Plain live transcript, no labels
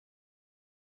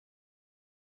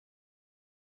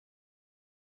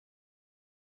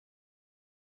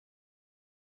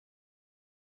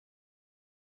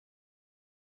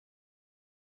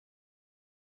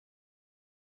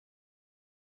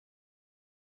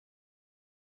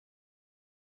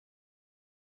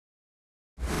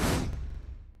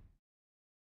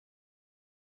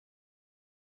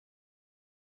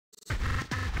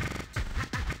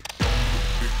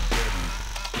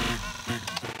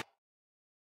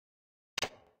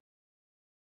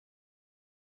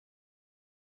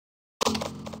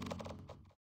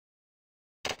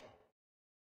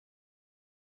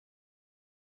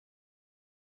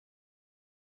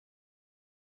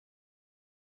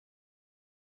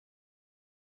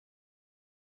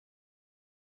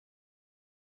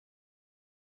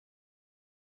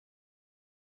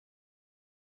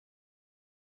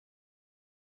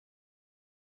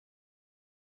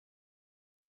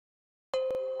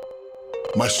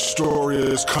My story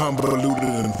is convoluted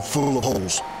and full of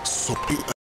holes. So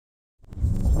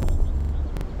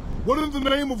what in the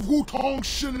name of Wutong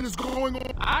shit is going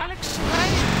on? I'll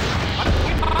explain.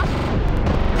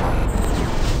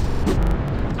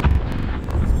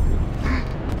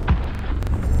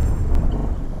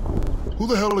 Who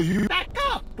the hell are you? Back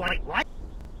up! What?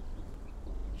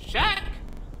 Shaq,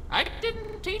 I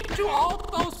didn't teach you all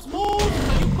those moves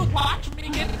so you could watch me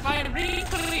get my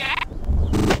wrinkly act.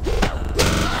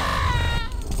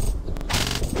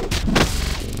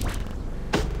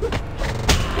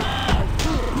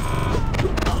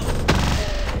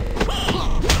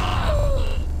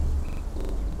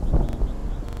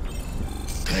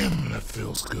 Damn, that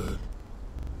feels good.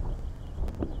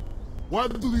 Why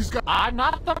do these guys? I'm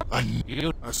not the. I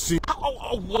see.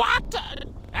 What?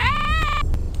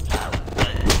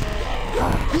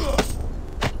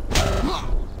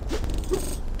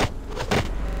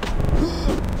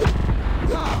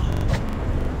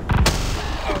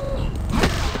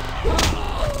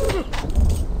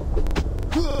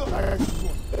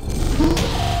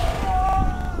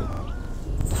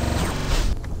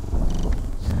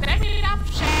 Step it up,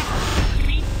 Shaq.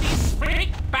 Beat these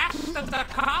freak bastards a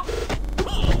cop.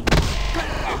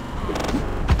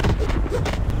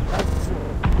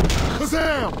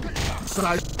 Kazam!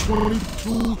 Size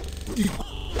 22 equal.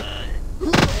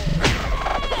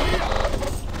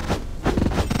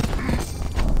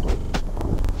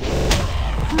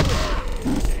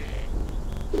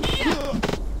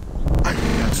 I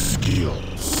got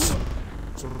skills.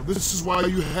 So this is why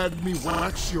you had me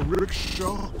wax your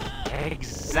rickshaw?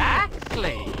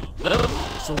 Exactly.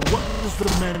 So what was the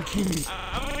mankini?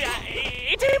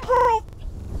 It improved.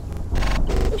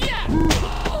 Yeah.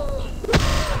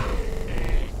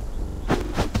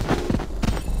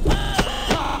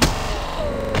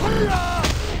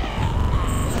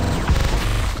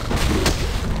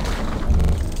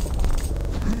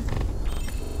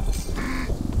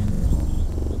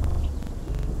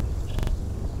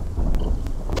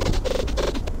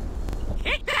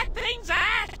 Kick that thing's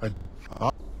ass.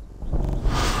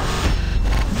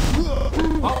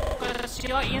 Focus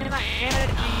your inner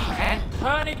energy and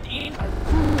turn it in.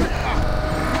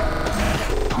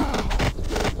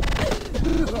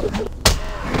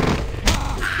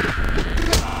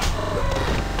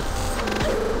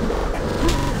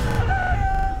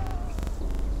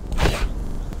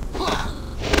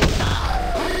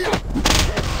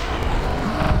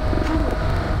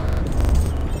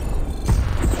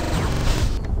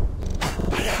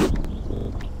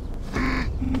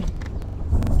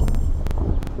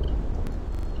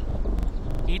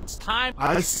 It's time.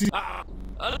 I see. What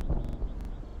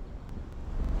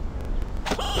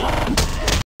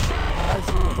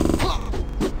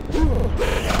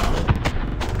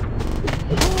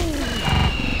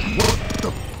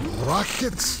the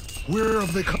rockets? Where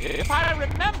have they come? If I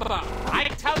remember, I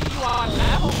tell you are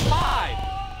level 5.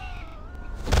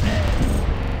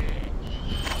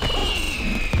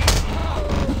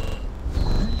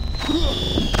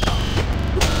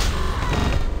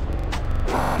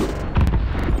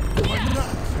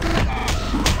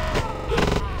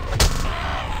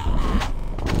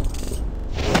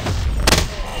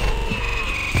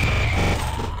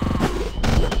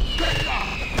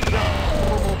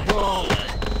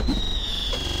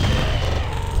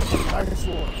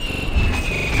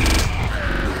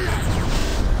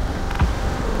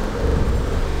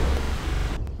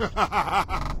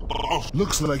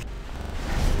 Looks like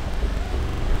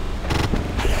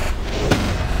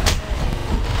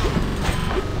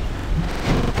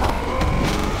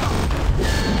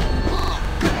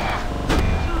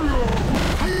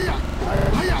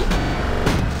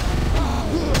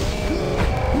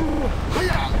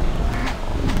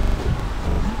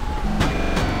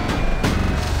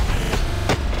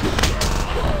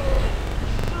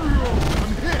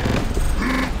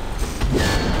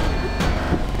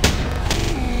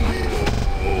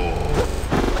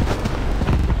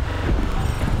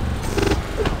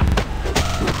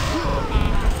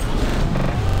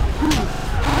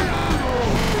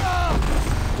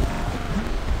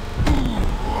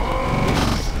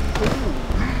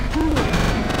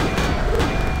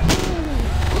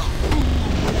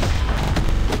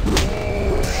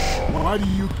why do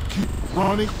you keep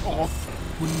running off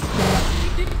when you don't?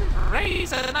 You didn't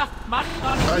raise enough money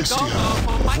on I see how.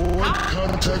 for my Avoid car.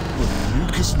 contact with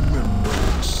mucous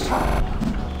membranes.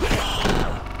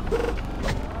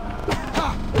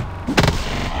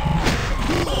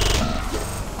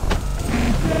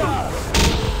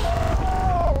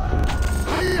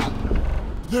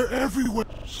 They're everywhere.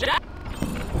 Shaq.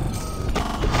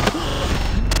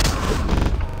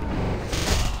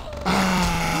 Ah.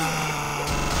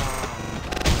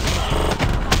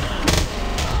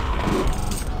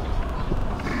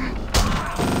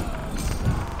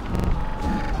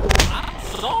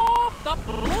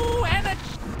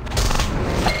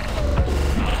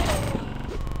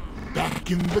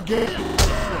 back in the game.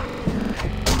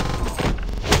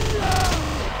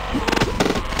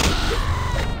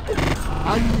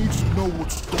 I need to know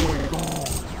what's going on.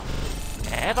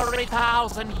 Every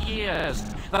 1,000 years,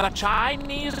 the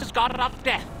Chinese god of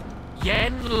death,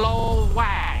 Yen Lo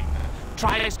Wang,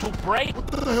 tries to break. What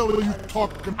the hell are you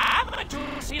talking? Haven't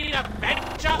you seen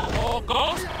Adventure or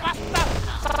Ghostbuster?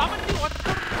 Somebody wants to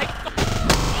take the...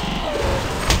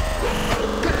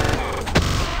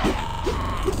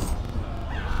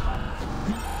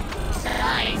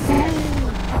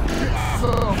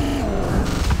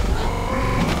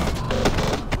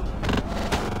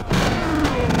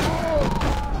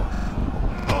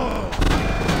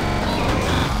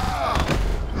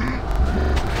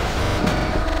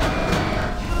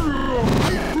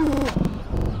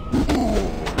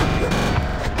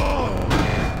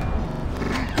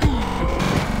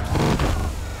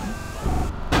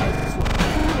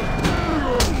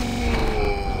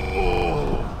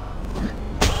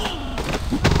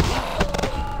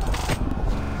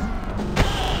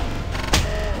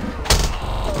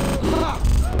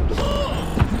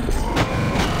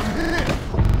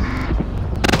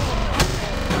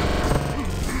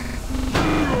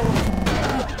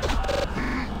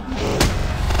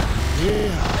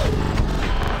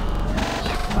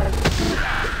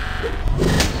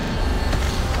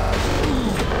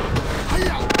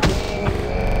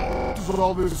 What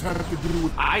all this had to do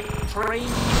with... I train you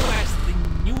as the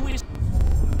newest...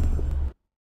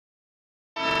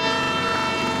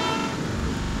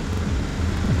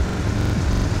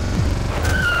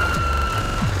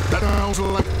 That sounds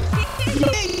like...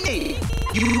 Hey,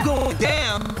 you going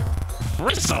down?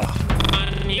 Bristle!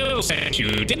 You said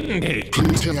you didn't hit it.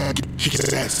 Couldn't tell I could kick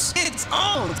his ass. It's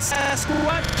on,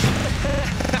 Sasquatch.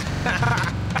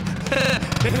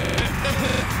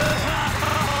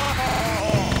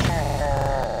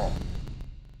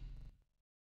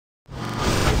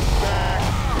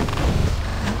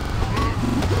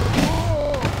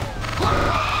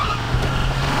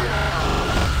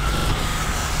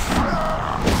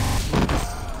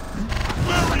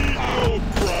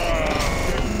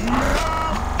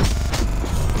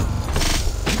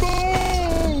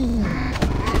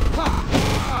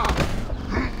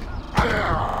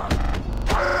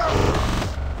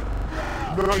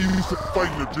 I used to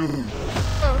fight the dude.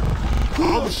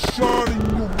 I'm shining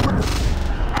you.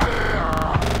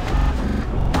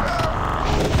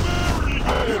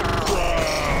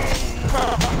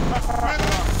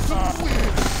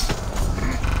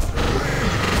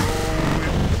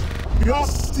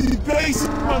 Yosty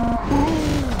basement.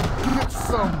 Get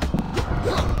some.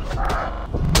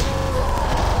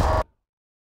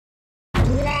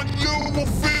 Guan Yu will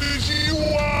finish you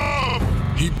off.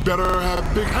 He better have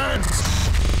big hands.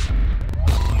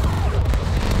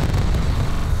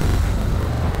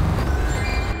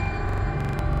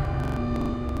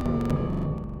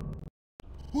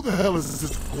 Who the hell is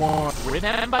this Guan?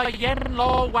 Remember Yen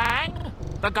Lo Wang?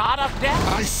 The god of death?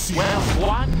 I see. Well,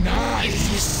 one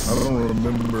nice. I don't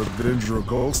remember Avenger or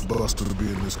Ghostbuster to be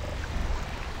in this.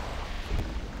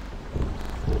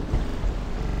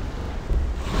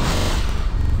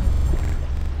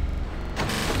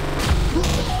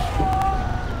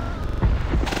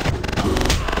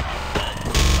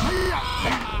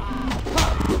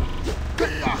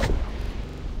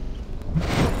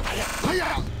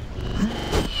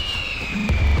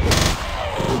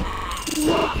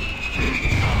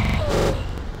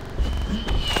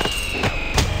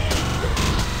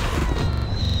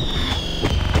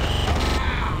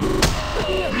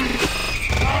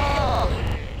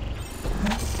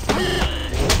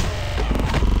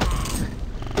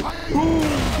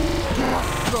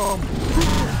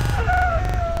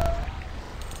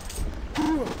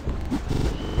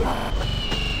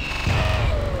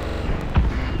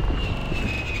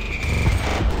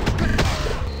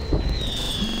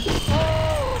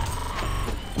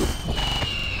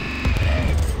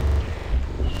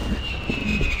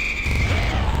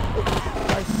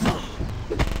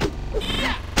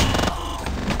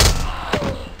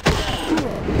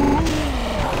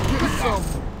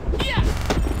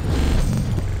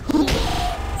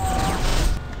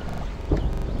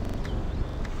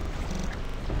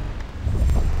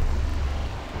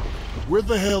 Where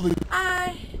the hell did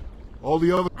all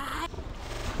the other...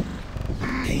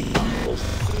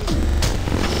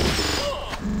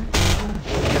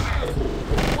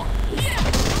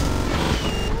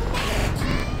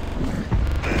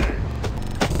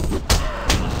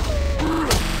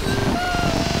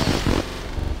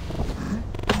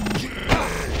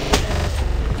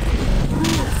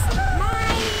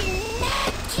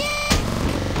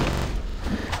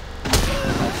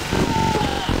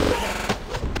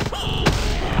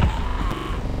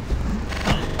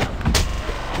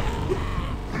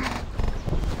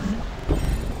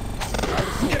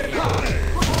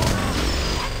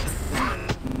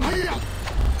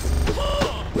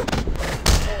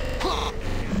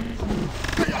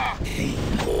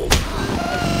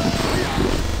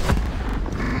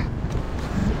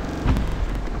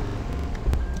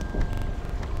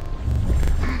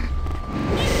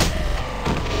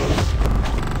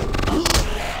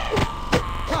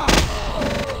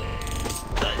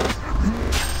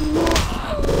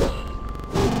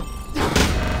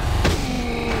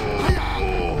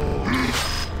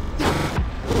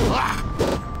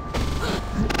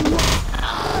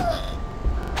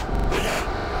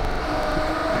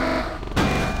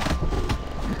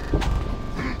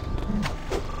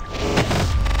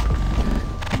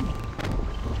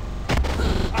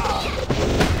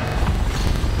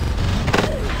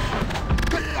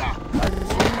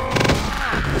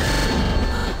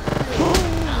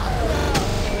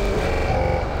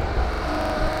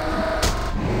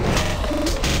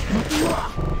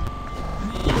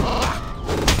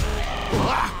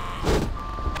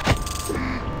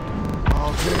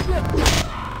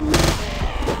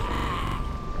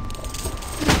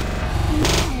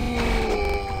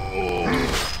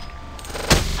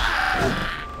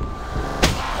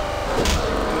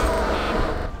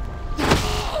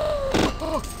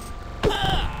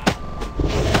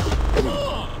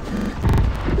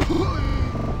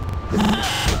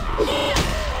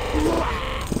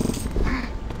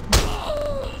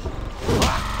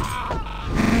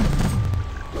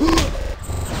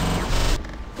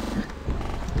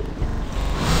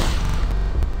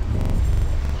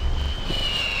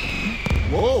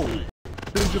 Whoa!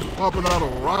 Thing just popping out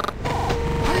of rock.